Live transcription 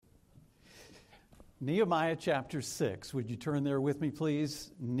Nehemiah chapter 6. Would you turn there with me,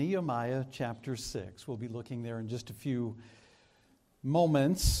 please? Nehemiah chapter 6. We'll be looking there in just a few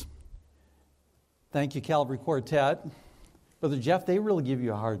moments. Thank you, Calvary Quartet. Brother Jeff, they really give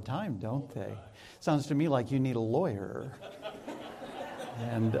you a hard time, don't they? Sounds to me like you need a lawyer.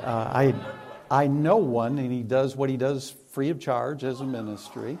 And I know one, and he does what he does free of charge as a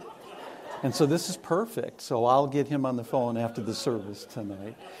ministry. And so this is perfect. So I'll get him on the phone after the service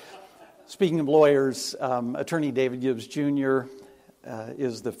tonight. Speaking of lawyers, Attorney David Gibbs Jr.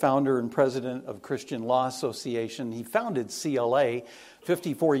 Is the founder and president of Christian Law Association. He founded CLA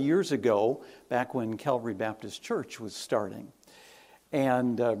 54 years ago, back when Calvary Baptist Church was starting.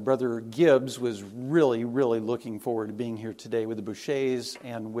 And Brother Gibbs was really looking forward to being here today with the Bouchers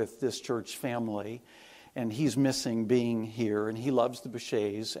and with this church family. And he's missing being here, and he loves the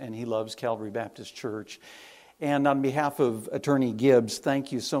Bouchers, and he loves Calvary Baptist Church. And on behalf of Attorney Gibbs,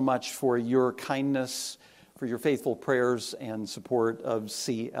 thank you so much for your kindness, for your faithful prayers and support of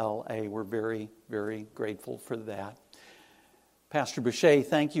CLA. We're very grateful for that. Pastor Boucher,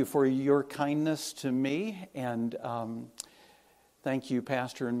 thank you for your kindness to me. And thank you,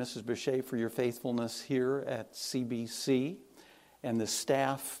 Pastor and Mrs. Boucher, for your faithfulness here at CBC and the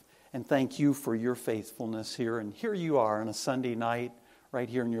staff. And thank you for your faithfulness here. And here you are on a Sunday night right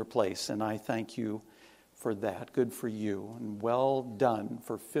here in your place. And I thank you for that. Good for you. And well done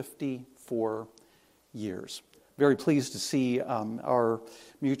for 54 years. Very pleased to see our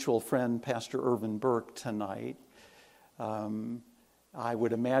mutual friend, Pastor Irvin Burke, tonight. I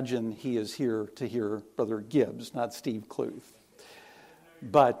would imagine he is here to hear Brother Gibbs, not Steve Kluth.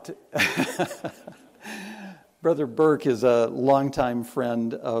 But Brother Burke is a longtime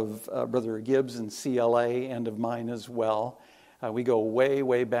friend of Brother Gibbs and CLA and of mine as well. We go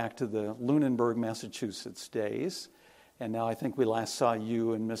way back to the Lunenburg, Massachusetts days. And now I think we last saw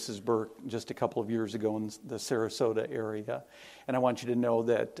you and Mrs. Burke just a couple of years ago in the Sarasota area. And I want you to know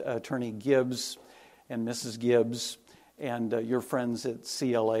that Attorney Gibbs and Mrs. Gibbs and your friends at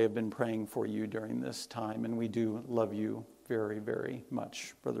CLA have been praying for you during this time. And we do love you very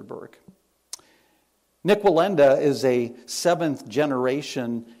much, Brother Burke. Nick Wallenda is a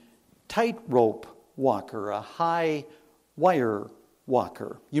seventh-generation tightrope walker, a high wire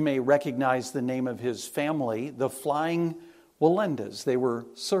walker. You may recognize the name of his family, the Flying Wallendas. They were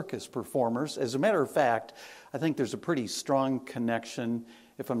circus performers. As a matter of fact, I think there's a pretty strong connection,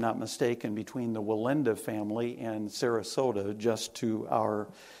 if I'm not mistaken, between the Wallenda family and Sarasota, just to our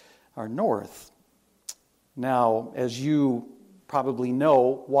north. Now, as you probably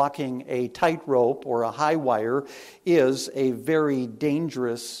know, walking a tightrope or a high wire is a very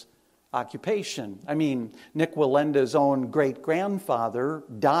dangerous occupation. I mean, Nick Wallenda's own great-grandfather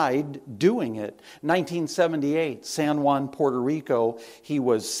died doing it. 1978, San Juan, Puerto Rico. He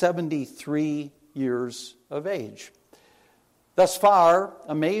was 73 years of age. Thus far,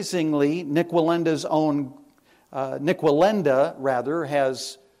 amazingly, Nick Wallenda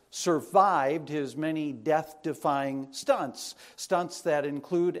has survived his many death-defying stunts that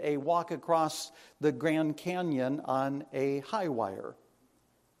include a walk across the Grand Canyon on a high wire,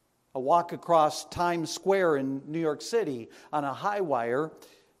 a walk across Times Square in New York City on a high wire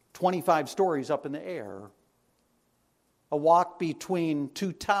 25 stories up in the air, a walk between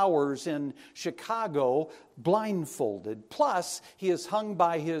two towers in Chicago blindfolded. Plus, he is hung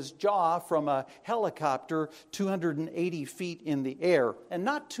by his jaw from a helicopter 280 feet in the air. And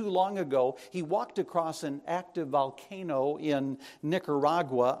not too long ago, he walked across an active volcano in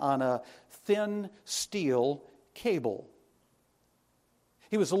Nicaragua on a thin steel cable.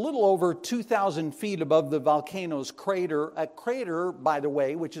 He was a little over 2,000 feet above the volcano's crater, a crater, by the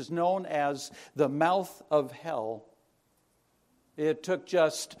way, which is known as the mouth of hell. It took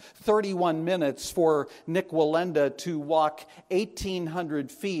just 31 minutes for Nick Wallenda to walk 1,800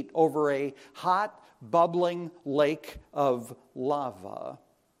 feet over a hot, bubbling lake of lava.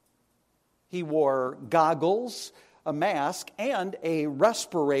 He wore goggles, a mask, and a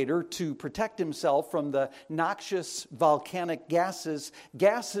respirator to protect himself from the noxious volcanic gases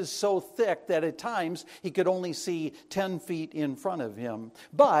so thick that at times he could only see 10 feet in front of him.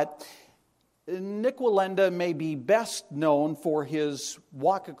 But Nick Wallenda may be best known for his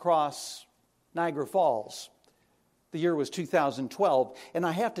walk across Niagara Falls. The year was 2012, and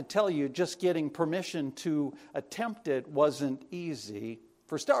I have to tell you, just getting permission to attempt it wasn't easy.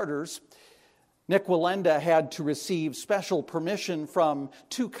 For starters, Nick Wallenda had to receive special permission from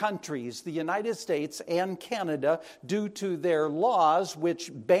two countries, the United States and Canada, due to their laws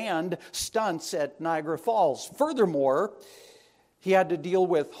which banned stunts at Niagara Falls. Furthermore, he had to deal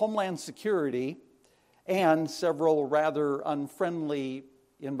with Homeland Security and several rather unfriendly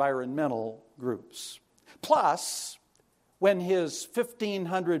environmental groups. Plus, when his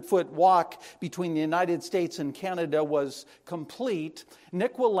 1,500-foot walk between the United States and Canada was complete,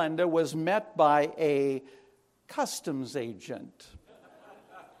 Nik Wallenda was met by a customs agent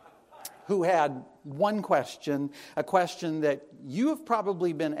who had one question, a question that you have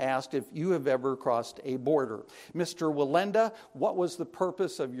probably been asked if you have ever crossed a border. Mr. Wallenda, what was the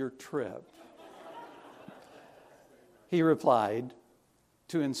purpose of your trip? He replied,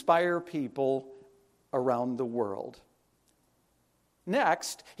 to inspire people around the world.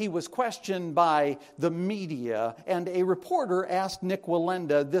 Next, he was questioned by the media, and a reporter asked Nik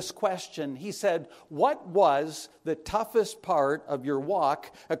Wallenda this question. He said, what was the toughest part of your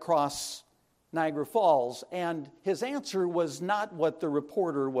walk across Niagara Falls? And his answer was not what the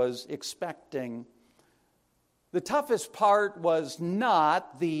reporter was expecting. The toughest part was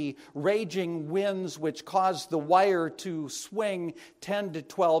not the raging winds which caused the wire to swing 10 to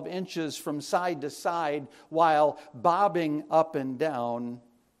 12 inches from side to side while bobbing up and down.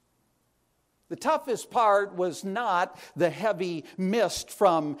 The toughest part was not the heavy mist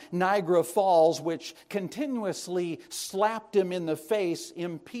from Niagara Falls, which continuously slapped him in the face,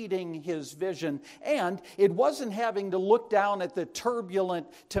 impeding his vision. And it wasn't having to look down at the turbulent,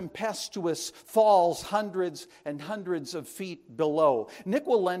 tempestuous falls hundreds and hundreds of feet below. Nik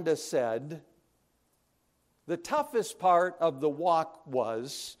Wallenda said, the toughest part of the walk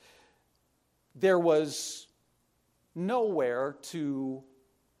was there was nowhere to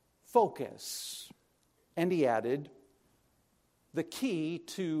focus. And he added, the key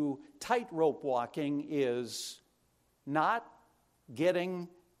to tightrope walking is not getting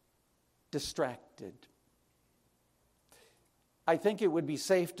distracted. I think it would be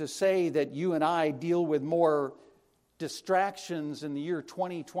safe to say that you and I deal with more distractions in the year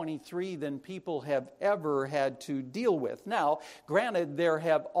 2023 than people have ever had to deal with. Now, granted, there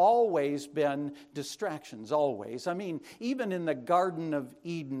have always been distractions, always. I mean, even in the Garden of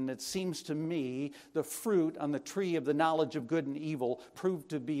Eden, it seems to me the fruit on the tree of the knowledge of good and evil proved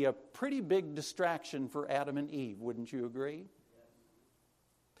to be a pretty big distraction for Adam and Eve. Wouldn't you agree?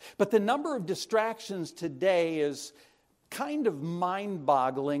 But the number of distractions today is kind of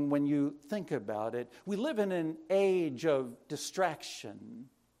mind-boggling when you think about it. We live in an age of distraction,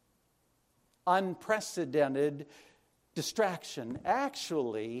 unprecedented distraction.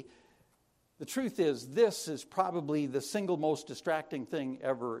 Actually, the truth is, this is probably the single most distracting thing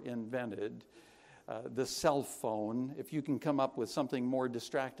ever invented, the cell phone. If you can come up with something more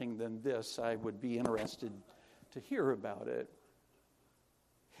distracting than this, I would be interested to hear about it.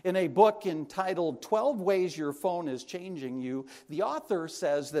 In a book entitled 12 Ways Your Phone is Changing You, the author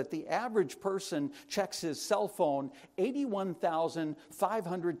says that the average person checks his cell phone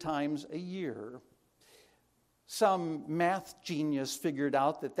 81,500 times a year. Some math genius figured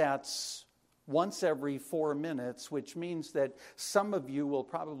out that that's once every 4 minutes, which means that some of you will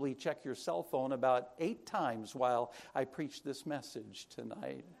probably check your cell phone about 8 times while I preach this message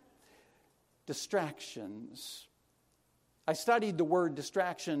tonight. Distractions. I studied the word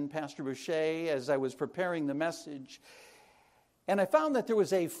distraction, Pastor Boucher, as I was preparing the message. And I found that there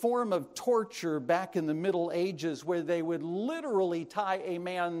was a form of torture back in the Middle Ages where they would literally tie a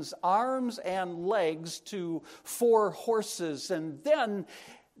man's arms and legs to 4 horses, and then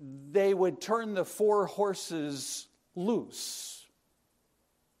they would turn the 4 horses loose.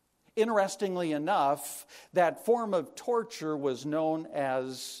 Interestingly enough, that form of torture was known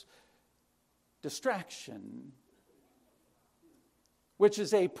as distraction, which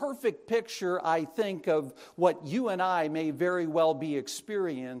is a perfect picture, I think, of what you and I may very well be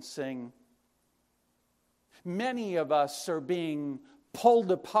experiencing. Many of us are being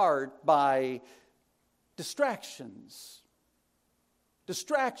pulled apart by distractions.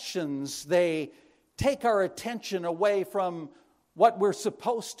 Distractions, they take our attention away from what we're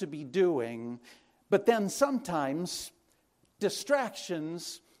supposed to be doing, but then sometimes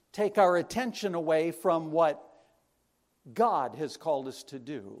distractions take our attention away from what God has called us to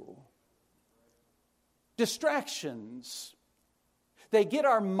do. Distractions, they get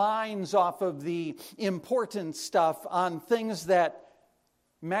our minds off of the important stuff on things that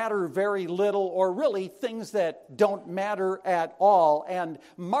matter very little, or really things that don't matter at all. And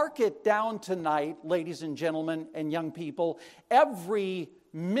mark it down tonight, ladies and gentlemen and young people, every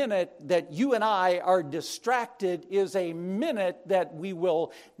minute that you and I are distracted is a minute that we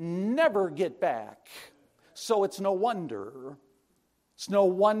will never get back. So it's no wonder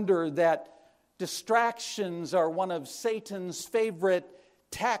that distractions are one of Satan's favorite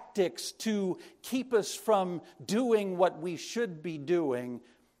tactics to keep us from doing what we should be doing,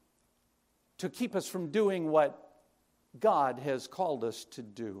 to keep us from doing what God has called us to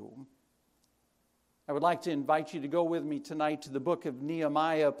do. I would like to invite you to go with me tonight to the book of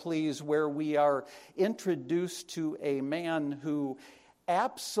Nehemiah, please, where we are introduced to a man who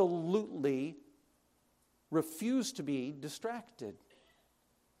absolutely refused to be distracted.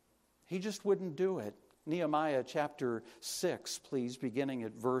 He just wouldn't do it. Nehemiah chapter 6, please, beginning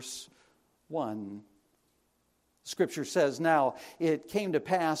at verse 1. Scripture says, "Now it came to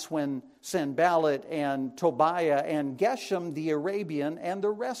pass when Sanballat and Tobiah and Geshem the Arabian and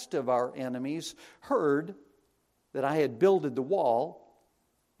the rest of our enemies heard that I had builded the wall,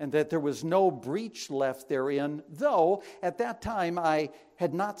 and that there was no breach left therein, though at that time I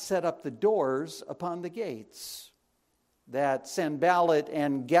had not set up the doors upon the gates, that Sanballat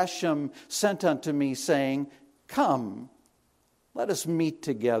and Geshem sent unto me, saying, Come, let us meet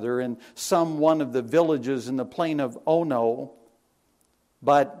together in some one of the villages in the plain of Ono.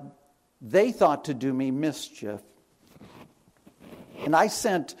 But they thought to do me mischief. And I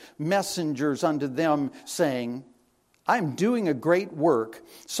sent messengers unto them, saying, I am doing a great work,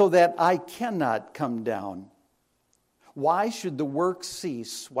 so that I cannot come down. Why should the work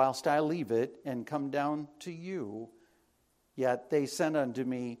cease whilst I leave it and come down to you? Yet they sent unto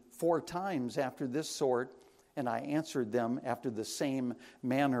me 4 times after this sort, and I answered them after the same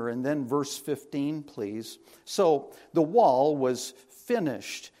manner." And then verse 15, please. "So the wall was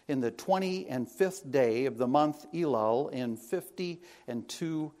finished in the 25th day of the month Elul in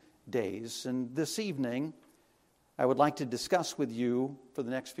 52 days. And this evening, I would like to discuss with you for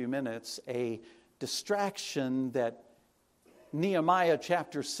the next few minutes a distraction that Nehemiah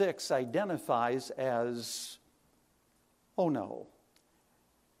chapter 6 identifies as Ono.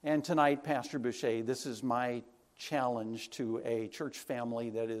 And tonight, Pastor Boucher, this is my challenge to a church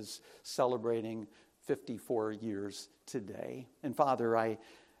family that is celebrating 54 years today. And Father, I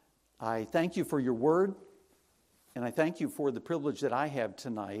thank you for your word, and I thank you for the privilege that I have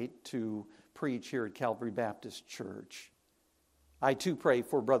tonight to preach here at Calvary Baptist Church. I too pray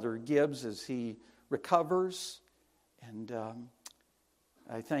for Brother Gibbs as he recovers, and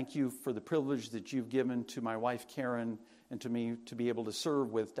I thank you for the privilege that you've given to my wife Karen and to me to be able to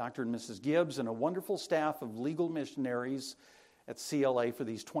serve with Dr. and Mrs. Gibbs and a wonderful staff of legal missionaries at CLA for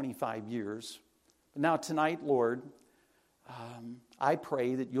these 25 years. But now tonight, Lord, I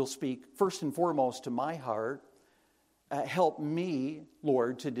pray that you'll speak first and foremost to my heart. Help me,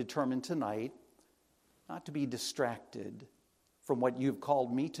 Lord, to determine tonight not to be distracted from what you've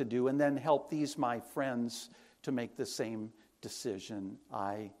called me to do, and then help these my friends to make the same decision,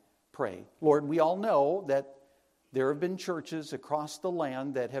 I pray. Lord, we all know that there have been churches across the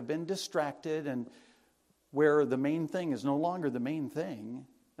land that have been distracted and where the main thing is no longer the main thing.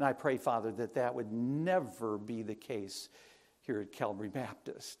 And I pray, Father, that that would never be the case here at Calvary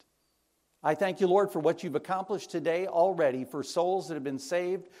Baptist. I thank you, Lord, for what you've accomplished today already, for souls that have been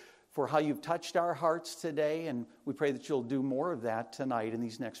saved, for how you've touched our hearts today, and we pray that you'll do more of that tonight in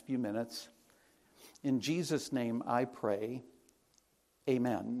these next few minutes. In Jesus' name I pray,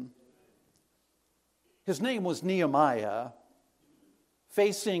 amen. His name was Nehemiah,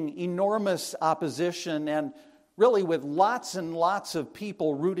 facing enormous opposition and really with lots and lots of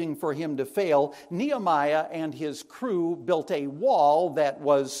people rooting for him to fail. Nehemiah and his crew built a wall that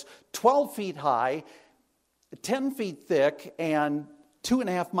was 12 feet high, 10 feet thick, and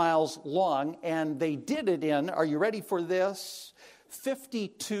 2.5 miles long, and they did it in, are you ready for this?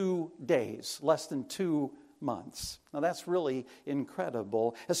 52 days, less than 2 months. Now that's really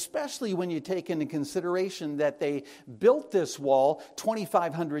incredible, especially when you take into consideration that they built this wall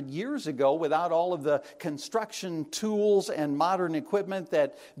 2,500 years ago without all of the construction tools and modern equipment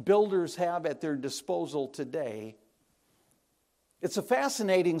that builders have at their disposal today. It's a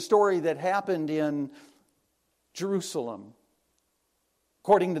fascinating story that happened in Jerusalem.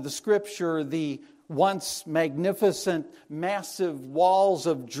 According to the scripture, the once magnificent, massive walls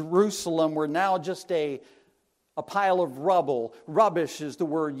of Jerusalem were now just a pile of rubble. Rubbish is the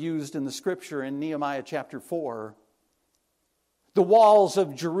word used in the scripture in Nehemiah chapter 4. The walls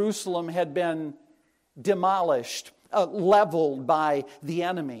of Jerusalem had been demolished, leveled by the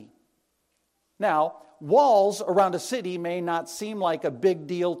enemy. Now, walls around a city may not seem like a big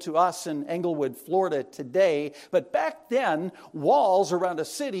deal to us in Englewood, Florida today, but back then, walls around a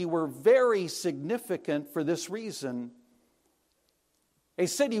city were very significant for this reason. A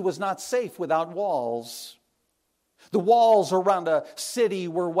city was not safe without walls. The walls around a city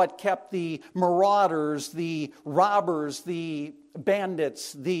were what kept the marauders, the robbers, the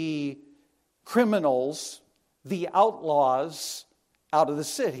bandits, the criminals, the outlaws out of the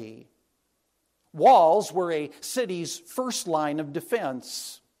city. Walls were a city's first line of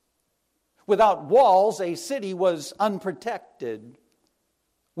defense. Without walls, a city was unprotected.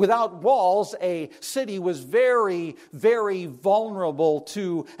 Without walls, a city was very, very vulnerable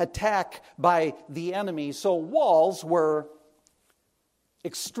to attack by the enemy. So walls were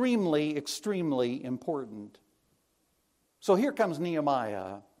extremely, extremely important. So here comes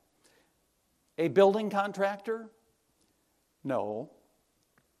Nehemiah. A building contractor? No.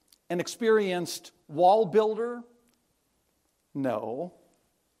 An experienced wall builder? No.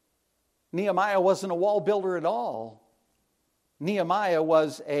 Nehemiah wasn't a wall builder at all. Nehemiah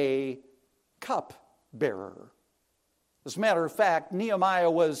was a cup bearer. As a matter of fact,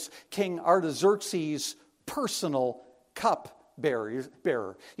 Nehemiah was King Artaxerxes' personal cup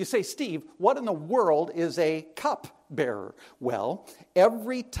bearer. You say, Steve, what in the world is a cup bearer? Well,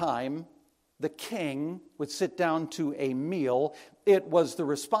 every time the king would sit down to a meal, it was the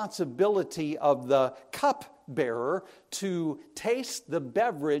responsibility of the cup bearer to taste the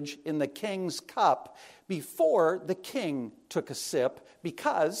beverage in the king's cup before the king took a sip,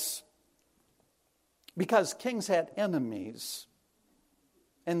 because kings had enemies.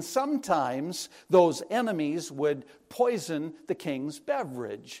 And sometimes those enemies would poison the king's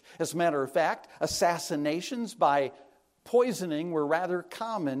beverage. As a matter of fact, assassinations by poisoning were rather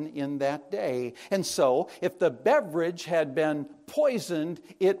common in that day. And so, if the beverage had been poisoned,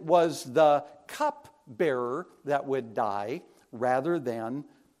 it was the cupbearer that would die rather than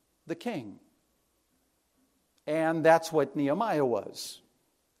the king. And that's what Nehemiah was,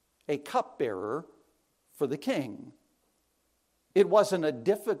 a cupbearer for the king. It wasn't a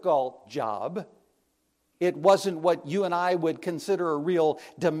difficult job. It wasn't what you and I would consider a real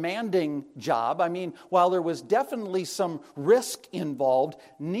demanding job. I mean, while there was definitely some risk involved,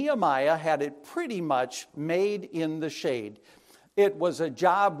 Nehemiah had it pretty much made in the shade. It was a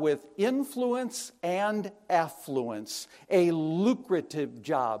job with influence and affluence, a lucrative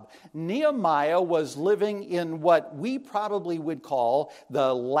job. Nehemiah was living in what we probably would call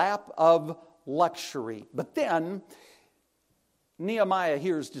the lap of luxury. But then Nehemiah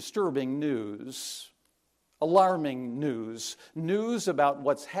hears disturbing news. Alarming news about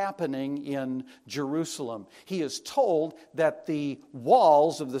what's happening in Jerusalem. He is told that the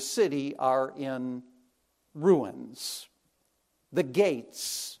walls of the city are in ruins. The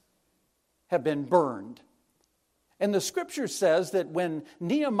gates have been burned. And the scripture says that when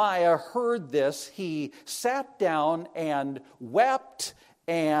Nehemiah heard this, he sat down and wept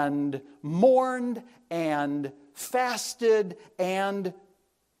and mourned and fasted and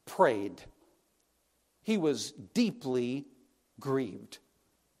prayed. He was deeply grieved.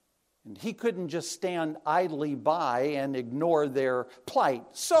 And he couldn't just stand idly by and ignore their plight.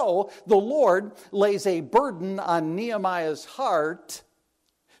 So the Lord lays a burden on Nehemiah's heart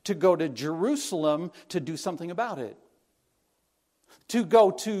to go to Jerusalem to do something about it. To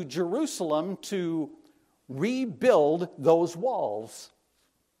go to Jerusalem to rebuild those walls.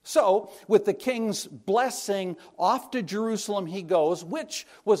 So, with the king's blessing, off to Jerusalem he goes, which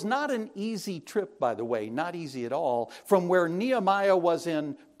was not an easy trip, by the way, not easy at all. From where Nehemiah was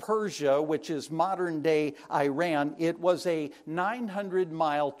in Persia, which is modern-day Iran, it was a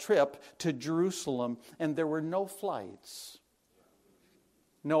 900-mile trip to Jerusalem, and there were no flights,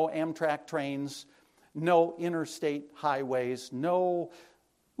 no Amtrak trains, no interstate highways, no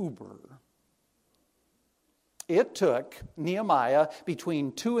Uber. It took Nehemiah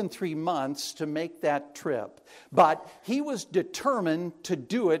between 2 and 3 months to make that trip. But he was determined to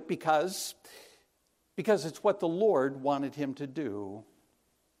do it because it's what the Lord wanted him to do.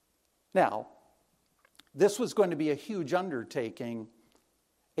 Now, this was going to be a huge undertaking,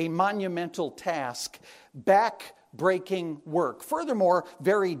 a monumental task, back-breaking work. Furthermore,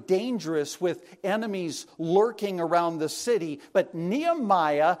 very dangerous with enemies lurking around the city. But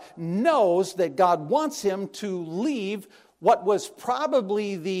Nehemiah knows that God wants him to leave what was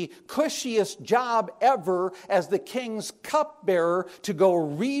probably the cushiest job ever as the king's cupbearer to go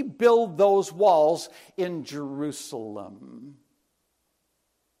rebuild those walls in Jerusalem.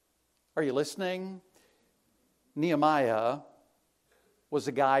 Are you listening? Nehemiah was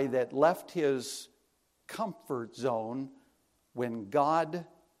a guy that left his comfort zone when God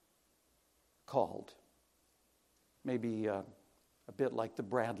called. Maybe a bit like the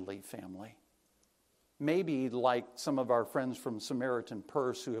Bradley family. Maybe like some of our friends from Samaritan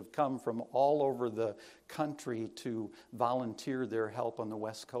Purse who have come from all over the country to volunteer their help on the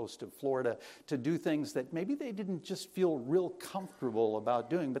west coast of Florida to do things that maybe they didn't just feel real comfortable about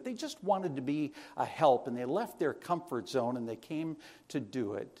doing, but they just wanted to be a help, and they left their comfort zone and they came to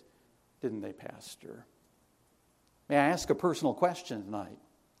do it. Didn't they, Pastor? May I ask a personal question tonight?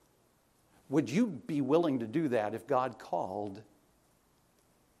 Would you be willing to do that if God called?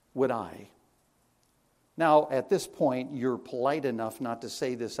 would I? Now, at this point, you're polite enough not to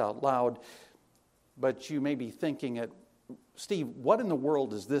say this out loud, but you may be thinking, Steve, what in the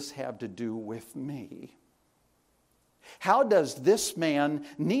world does this have to do with me? How does this man,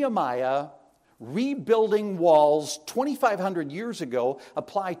 Nehemiah, rebuilding walls 2,500 years ago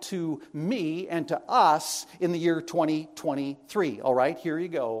apply to me and to us in the year 2023? All right, here you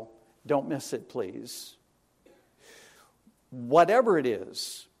go. Don't miss it, please. Whatever it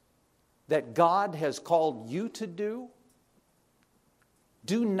is that God has called you to do,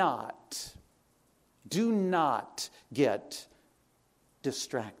 do not get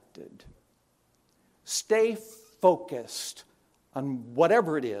distracted. Stay focused on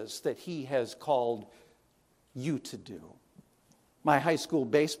whatever it is that He has called you to do. My high school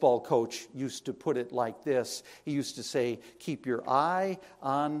baseball coach used to put it like this. He used to say, keep your eye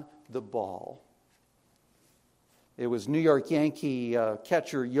on the ball. It was New York Yankee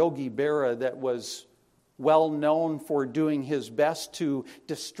catcher Yogi Berra that was well known for doing his best to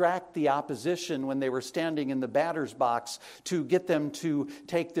distract the opposition when they were standing in the batter's box to get them to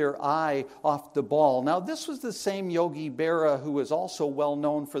take their eye off the ball. Now, this was the same Yogi Berra who was also well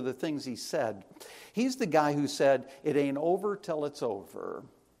known for the things he said. He's the guy who said, it ain't over till it's over.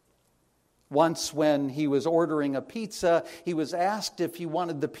 Once when he was ordering a pizza, he was asked if he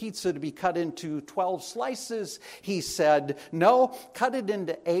wanted the pizza to be cut into 12 slices. He said, no, cut it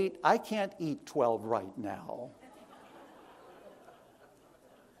into 8. I can't eat 12 right now.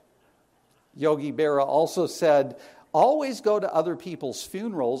 Yogi Berra also said, always go to other people's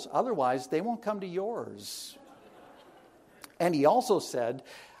funerals, otherwise they won't come to yours. And he also said,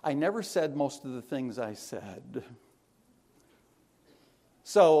 I never said most of the things I said.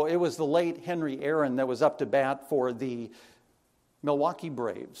 So it was the late Henry Aaron that was up to bat for the Milwaukee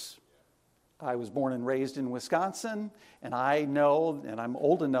Braves. I was born and raised in Wisconsin, and I know, and I'm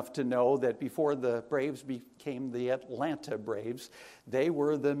old enough to know, that before the Braves became the Atlanta Braves, they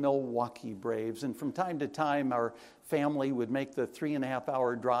were the Milwaukee Braves. And from time to time, our family would make the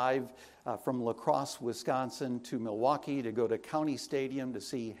 3.5-hour drive from La Crosse, Wisconsin to Milwaukee to go to County Stadium to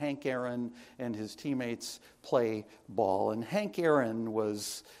see Hank Aaron and his teammates play ball. And Hank Aaron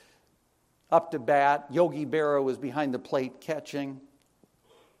was up to bat. Yogi Berra was behind the plate catching.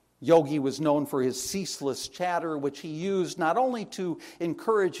 Yogi was known for his ceaseless chatter, which he used not only to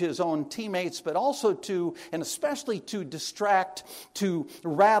encourage his own teammates, but also to, and especially to distract, to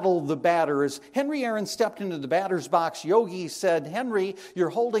rattle the batter. As Henry Aaron stepped into the batter's box, Yogi said, Henry, you're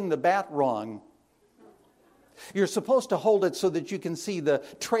holding the bat wrong. You're supposed to hold it so that you can see the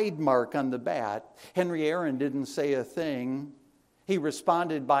trademark on the bat. Henry Aaron didn't say a thing. He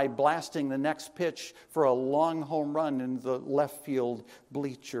responded by blasting the next pitch for a long home run in the left field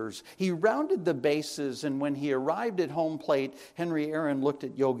bleachers. He rounded the bases, and when he arrived at home plate, Henry Aaron looked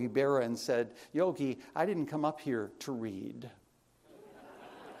at Yogi Berra and said, Yogi, I didn't come up here to read.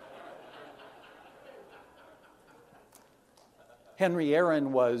 Henry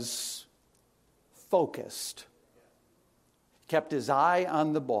Aaron was focused, kept his eye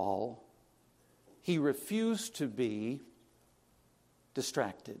on the ball. He refused to be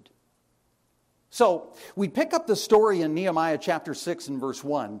distracted. So we pick up the story in Nehemiah chapter 6 and verse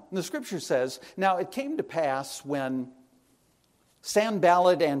 1. And the scripture says, now it came to pass when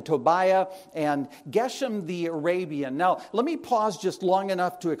Sanballat and Tobiah and Geshem the Arabian. Now let me pause just long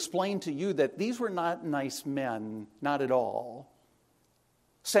enough to explain to you that these were not nice men, not at all.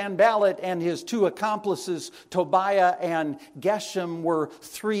 Sanballat and his two accomplices, Tobiah and Geshem, were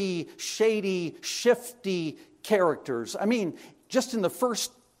three shady, shifty characters. I mean, just in the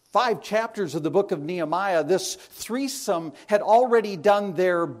first 5 chapters of the book of Nehemiah, this threesome had already done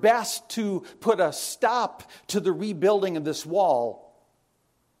their best to put a stop to the rebuilding of this wall.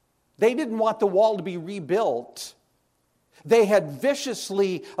 They didn't want the wall to be rebuilt. They had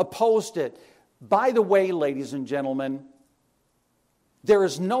viciously opposed it. By the way, ladies and gentlemen, there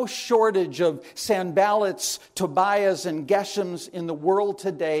is no shortage of Sanballats, Tobiahs, and Geshems in the world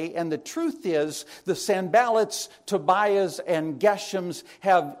today. And the truth is, the Sanballats, Tobiahs, and Geshems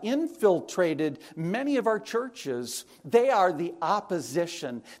have infiltrated many of our churches. They are the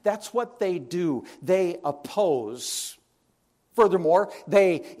opposition. That's what they do. They oppose. Furthermore,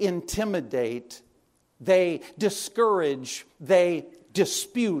 they intimidate. They discourage. They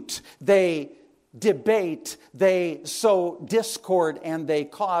dispute. They debate, they sow discord, and they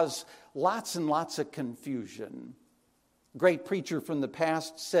cause lots and lots of confusion. A great preacher from the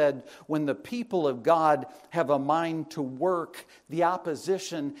past said, when the people of God have a mind to work, the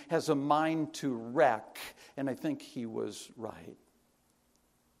opposition has a mind to wreck. And I think he was right.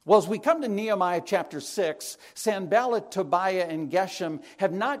 Well, as we come to Nehemiah chapter 6, Sanballat, Tobiah, and Geshem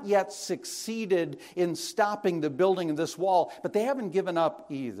have not yet succeeded in stopping the building of this wall, but they haven't given up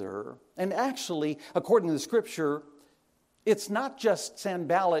either. And actually, according to the scripture, it's not just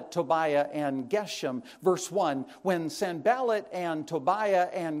Sanballat, Tobiah, and Geshem. Verse 1, when Sanballat and Tobiah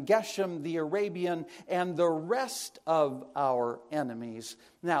and Geshem the Arabian and the rest of our enemies.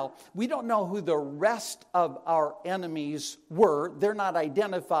 Now, we don't know who the rest of our enemies were. They're not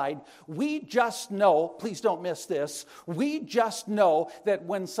identified. We just know, please don't miss this, we just know that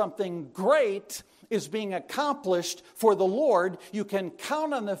when something great is being accomplished for the Lord, you can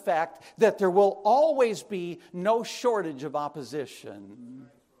count on the fact that there will always be no shortage of opposition.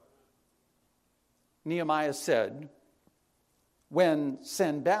 Nehemiah said, when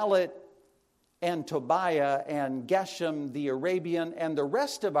Sanballat and Tobiah and Geshem the Arabian and the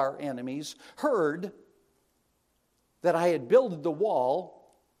rest of our enemies heard that I had builded the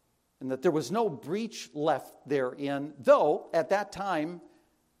wall and that there was no breach left therein, though at that time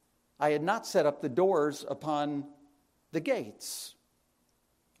I had not set up the doors upon the gates.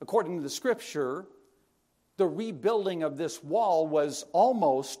 According to the scripture, the rebuilding of this wall was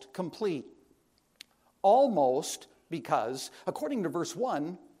almost complete. Almost because, according to verse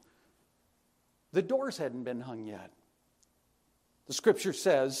 1, the doors hadn't been hung yet. The scripture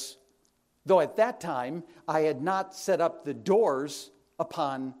says, though at that time I had not set up the doors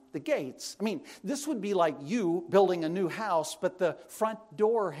upon the gates. I mean, this would be like you building a new house, but the front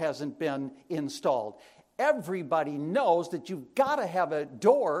door hasn't been installed. Everybody knows that you've got to have a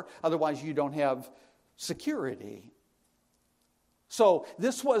door, otherwise you don't have security. So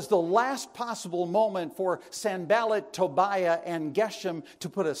this was the last possible moment for Sanballat, Tobiah, and Geshem to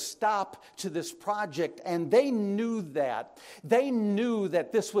put a stop to this project, and they knew that. They knew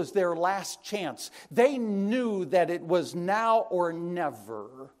that this was their last chance. They knew that it was now or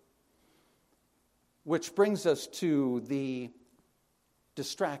never. Which brings us to the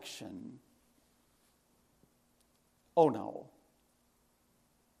distraction. Oh no.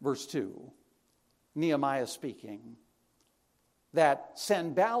 Verse 2, Nehemiah speaking. That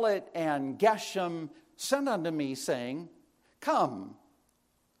Sanballat and Geshem sent unto me, saying, come,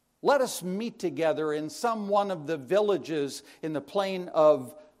 let us meet together in some one of the villages in the plain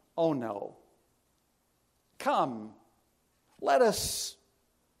of Ono. Come, let us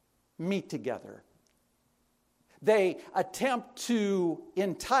meet together. They attempt to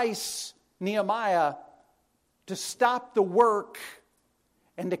entice Nehemiah to stop the work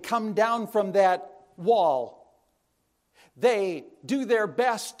and to come down from that wall. They do their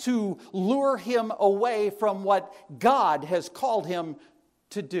best to lure him away from what God has called him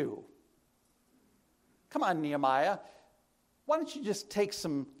to do. Come on, Nehemiah. Why don't you just take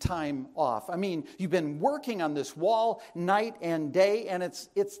some time off? I mean, you've been working on this wall night and day, and it's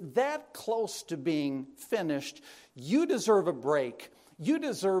that close to being finished. You deserve a break. You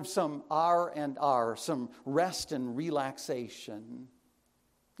deserve some R&R, some rest and relaxation.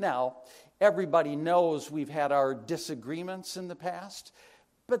 Now, everybody knows we've had our disagreements in the past,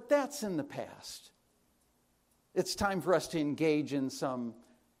 but that's in the past. It's time for us to engage in some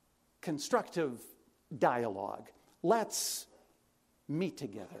constructive dialogue. Let's meet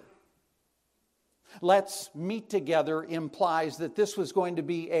together. Let's meet together implies that this was going to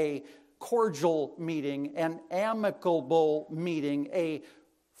be a cordial meeting, an amicable meeting, a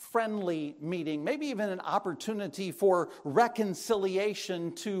friendly meeting, maybe even an opportunity for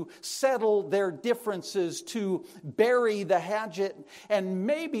reconciliation, to settle their differences, to bury the hatchet, and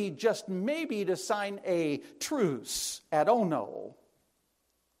maybe, just maybe, to sign a truce at Ono.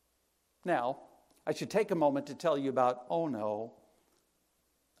 Now, I should take a moment to tell you about Ono.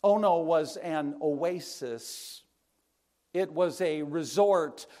 Ono was an oasis. It was a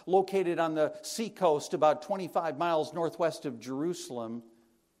resort located on the seacoast about 25 miles northwest of Jerusalem.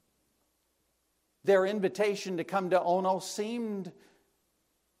 Their invitation to come to Ono seemed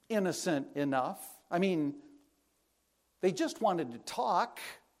innocent enough. I mean, they just wanted to talk,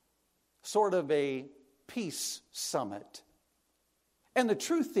 sort of a peace summit. And the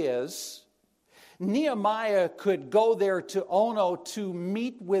truth is, Nehemiah could go there to Ono to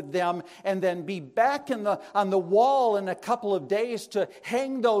meet with them and then be back on the wall in a couple of days to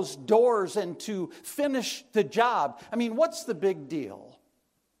hang those doors and to finish the job. I mean, what's the big deal?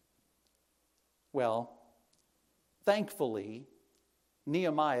 Well, thankfully,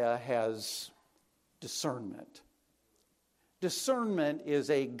 Nehemiah has discernment. Discernment is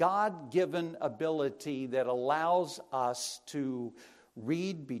a God-given ability that allows us to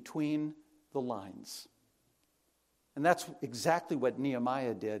read between the lines. And that's exactly what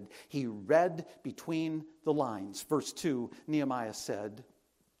Nehemiah did. He read between the lines. Verse 2, Nehemiah said,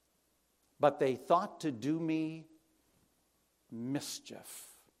 but they thought to do me mischief.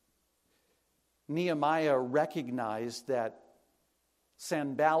 Nehemiah recognized that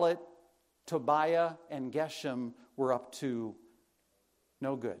Sanballat, Tobiah, and Geshem were up to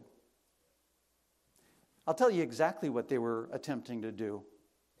no good. I'll tell you exactly what they were attempting to do.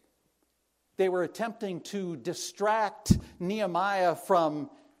 They were attempting to distract Nehemiah from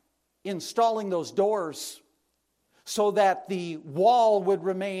installing those doors so that the wall would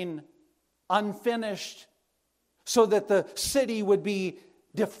remain unfinished, so that the city would be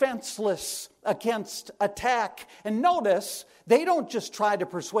defenseless against attack. And notice, they don't just try to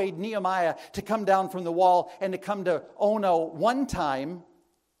persuade Nehemiah to come down from the wall and to come to Ono one time.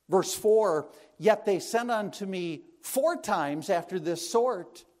 Verse 4, yet they sent unto me 4 times after this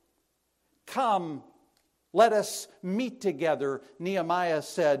sort. Come, let us meet together. Nehemiah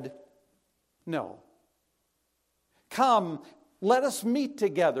said, no. Come, let us meet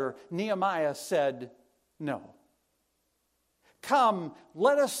together. Nehemiah said, no. Come,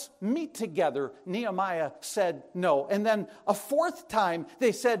 let us meet together. Nehemiah said no. And then a 4th time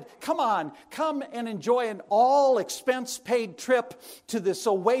they said, come on, come and enjoy an all-expense-paid trip to this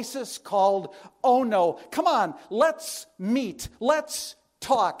oasis called Ono. Come on, let's meet, let's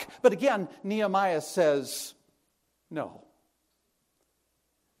talk. But again, Nehemiah says no.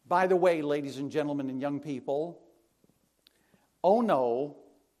 By the way, ladies and gentlemen and young people, Ono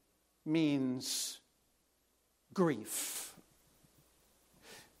means grief.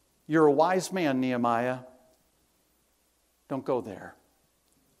 You're a wise man, Nehemiah. Don't go there.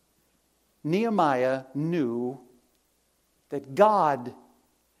 Nehemiah knew that God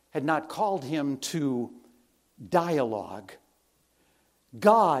had not called him to dialogue.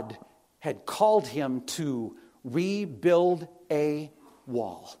 God had called him to rebuild a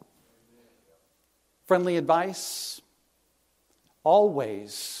wall. Friendly advice: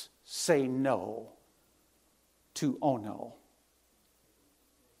 always say no to Ono.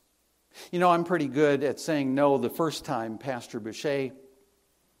 You know, I'm pretty good at saying no the first time, Pastor Boucher.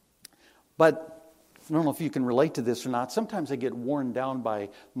 But I don't know if you can relate to this or not. Sometimes I get worn down by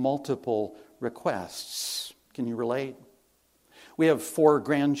multiple requests. Can you relate? We have 4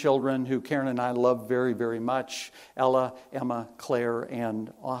 grandchildren who Karen and I love very, very much. Ella, Emma, Claire,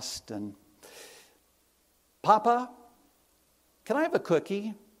 and Austin. Papa, can I have a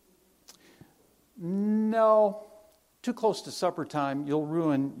cookie? No. Too close to supper time, you'll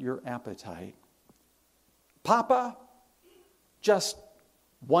ruin your appetite. Papa, just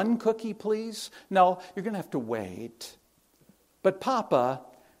 1 cookie, please? No, you're going to have to wait. But Papa,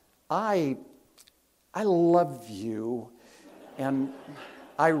 I love you, and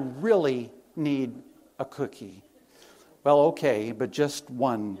I really need a cookie. Well, okay, but just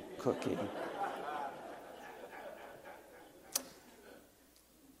 1 cookie.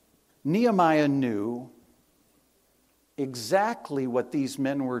 Nehemiah knew exactly what these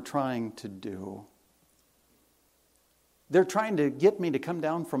men were trying to do. They're trying to get me to come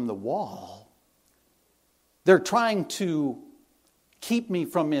down from the wall. They're trying to keep me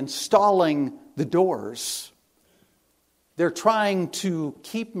from installing the doors. They're trying to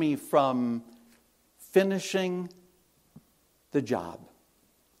keep me from finishing the job.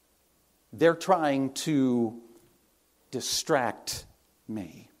 They're trying to distract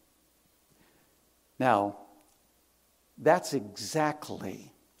me. Now, that's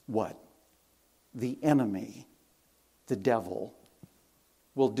exactly what the enemy, the devil,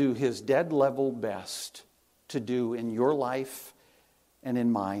 will do his dead level best to do in your life and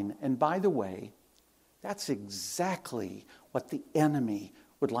in mine. And by the way, that's exactly what the enemy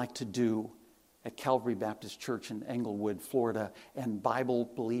would like to do at Calvary Baptist Church in Englewood, Florida, and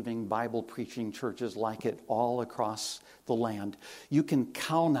Bible-believing, Bible-preaching churches like it all across the land. You can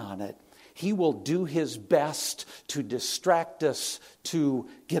count on it. He will do his best to distract us, to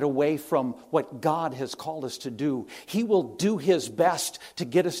get away from what God has called us to do. He will do his best to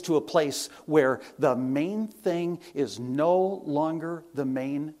get us to a place where the main thing is no longer the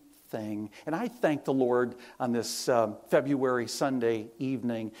main thing. And I thank the Lord on this February Sunday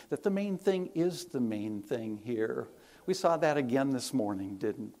evening that the main thing is the main thing here. We saw that again this morning,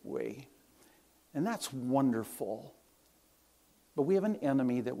 didn't we? And that's wonderful. But we have an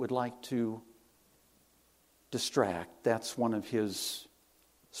enemy that would like to distract. That's one of his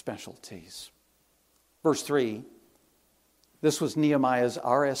specialties. Verse 3, this was Nehemiah's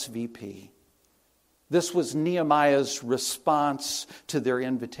RSVP. This was Nehemiah's response to their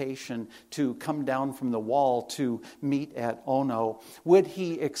invitation to come down from the wall to meet at Ono. Would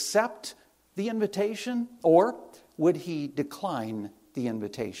he accept the invitation, or would he decline the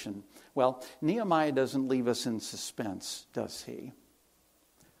invitation? Well, Nehemiah doesn't leave us in suspense, does he?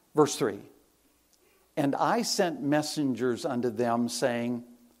 Verse 3. And I sent messengers unto them, saying,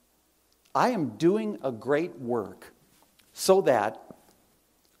 I am doing a great work, so that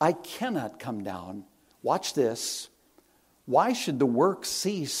I cannot come down. Watch this. Why should the work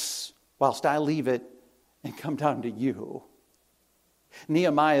cease whilst I leave it and come down to you?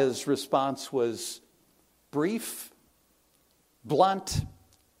 Nehemiah's response was brief, blunt,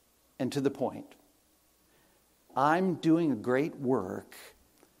 and to the point. I'm doing a great work.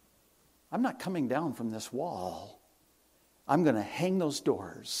 I'm not coming down from this wall. I'm going to hang those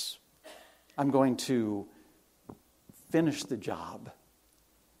doors. I'm going to finish the job.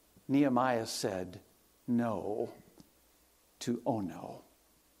 Nehemiah said no to oh no.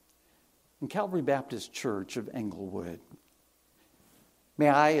 In Calvary Baptist Church of Englewood, may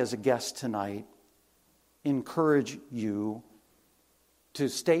I, as a guest tonight, encourage you to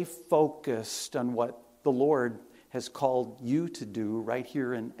stay focused on what the Lord has called you to do right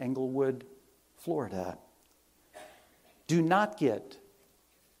here in Englewood, Florida. Do not get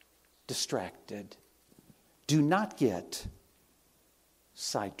distracted. Do not get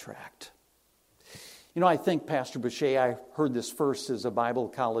sidetracked. You know, I think, Pastor Boucher, I heard this first as a Bible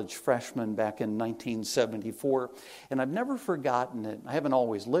college freshman back in 1974, and I've never forgotten it. I haven't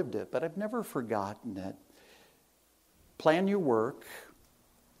always lived it, but I've never forgotten it. Plan your work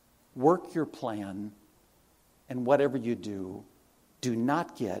your plan, and whatever you do, do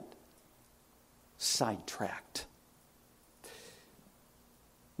not get sidetracked.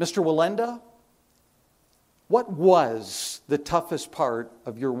 Mr. Walenda, what was the toughest part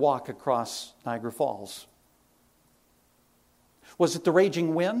of your walk across Niagara Falls? Was it the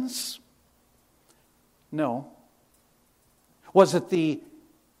raging winds? No. Was it the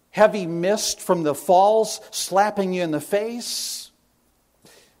heavy mist from the falls slapping you in the face?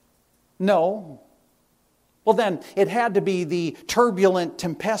 No. Well, then, it had to be the turbulent,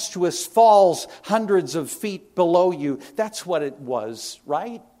 tempestuous falls hundreds of feet below you. That's what it was,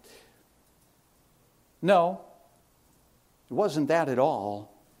 right? No, it wasn't that at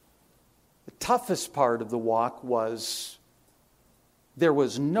all. The toughest part of the walk was there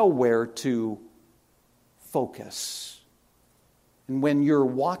was nowhere to focus. And when you're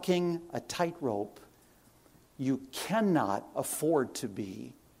walking a tightrope, you cannot afford to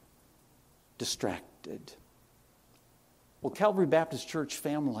be distracted. Well, Calvary Baptist Church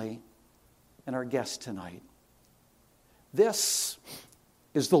family and our guests tonight, this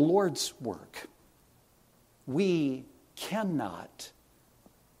is the Lord's work. We cannot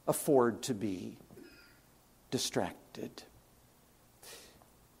afford to be distracted.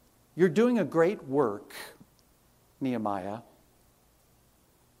 You're doing a great work, Nehemiah.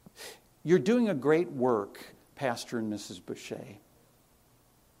 You're doing a great work, Pastor and Mrs. Boucher.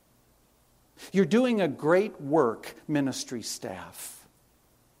 You're doing a great work, ministry staff.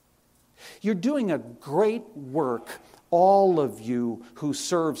 You're doing a great work, all of you who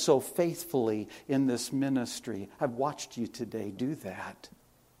serve so faithfully in this ministry. I've watched you today do that.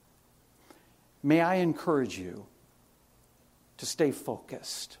 May I encourage you to stay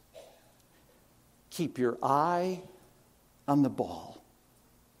focused. Keep your eye on the ball.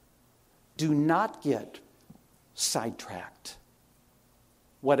 Do not get sidetracked.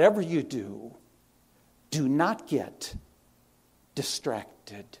 Whatever you do, do not get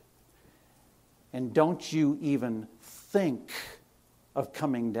distracted. And don't you even think of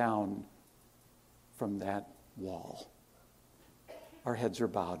coming down from that wall. Our heads are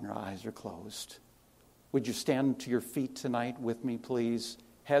bowed and our eyes are closed. Would you stand to your feet tonight with me, please?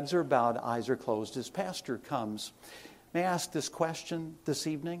 Heads are bowed, eyes are closed. As Pastor comes, may I ask this question this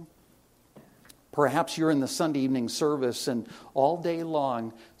evening? Perhaps you're in the Sunday evening service, and all day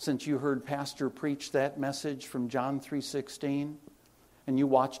long, since you heard Pastor preach that message from John 3:16, and you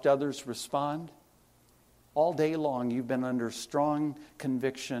watched others respond, all day long you've been under strong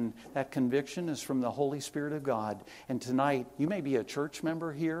conviction. That conviction is from the Holy Spirit of God. And tonight, you may be a church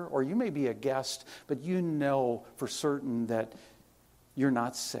member here, or you may be a guest, but you know for certain that you're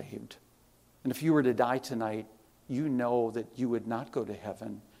not saved. And if you were to die tonight, you know that you would not go to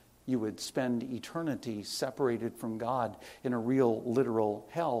heaven. You would spend eternity separated from God in a real, literal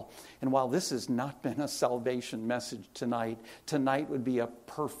hell. And while this has not been a salvation message tonight would be a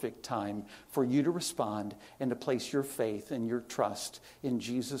perfect time for you to respond and to place your faith and your trust in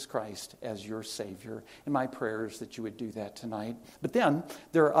Jesus Christ as your Savior. And my prayer is that you would do that tonight. But then,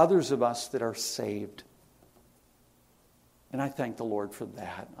 there are others of us that are saved. And I thank the Lord for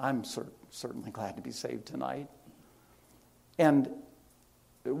that. I'm certainly glad to be saved tonight. And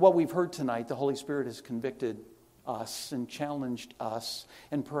what we've heard tonight, the Holy Spirit has convicted us and challenged us.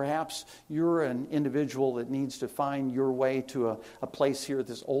 And perhaps you're an individual that needs to find your way to a place here,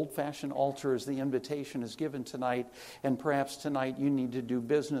 this old-fashioned altar as the invitation is given tonight. And perhaps tonight you need to do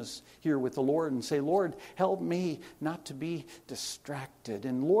business here with the Lord and say, Lord, help me not to be distracted.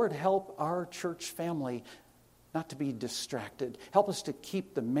 And Lord, help our church family not to be distracted. Help us to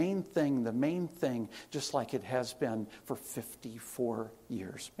keep the main thing, just like it has been for 54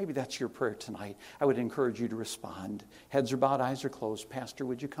 years. Maybe that's your prayer tonight. I would encourage you to respond. Heads are bowed, eyes are closed. Pastor,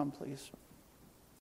 would you come, please?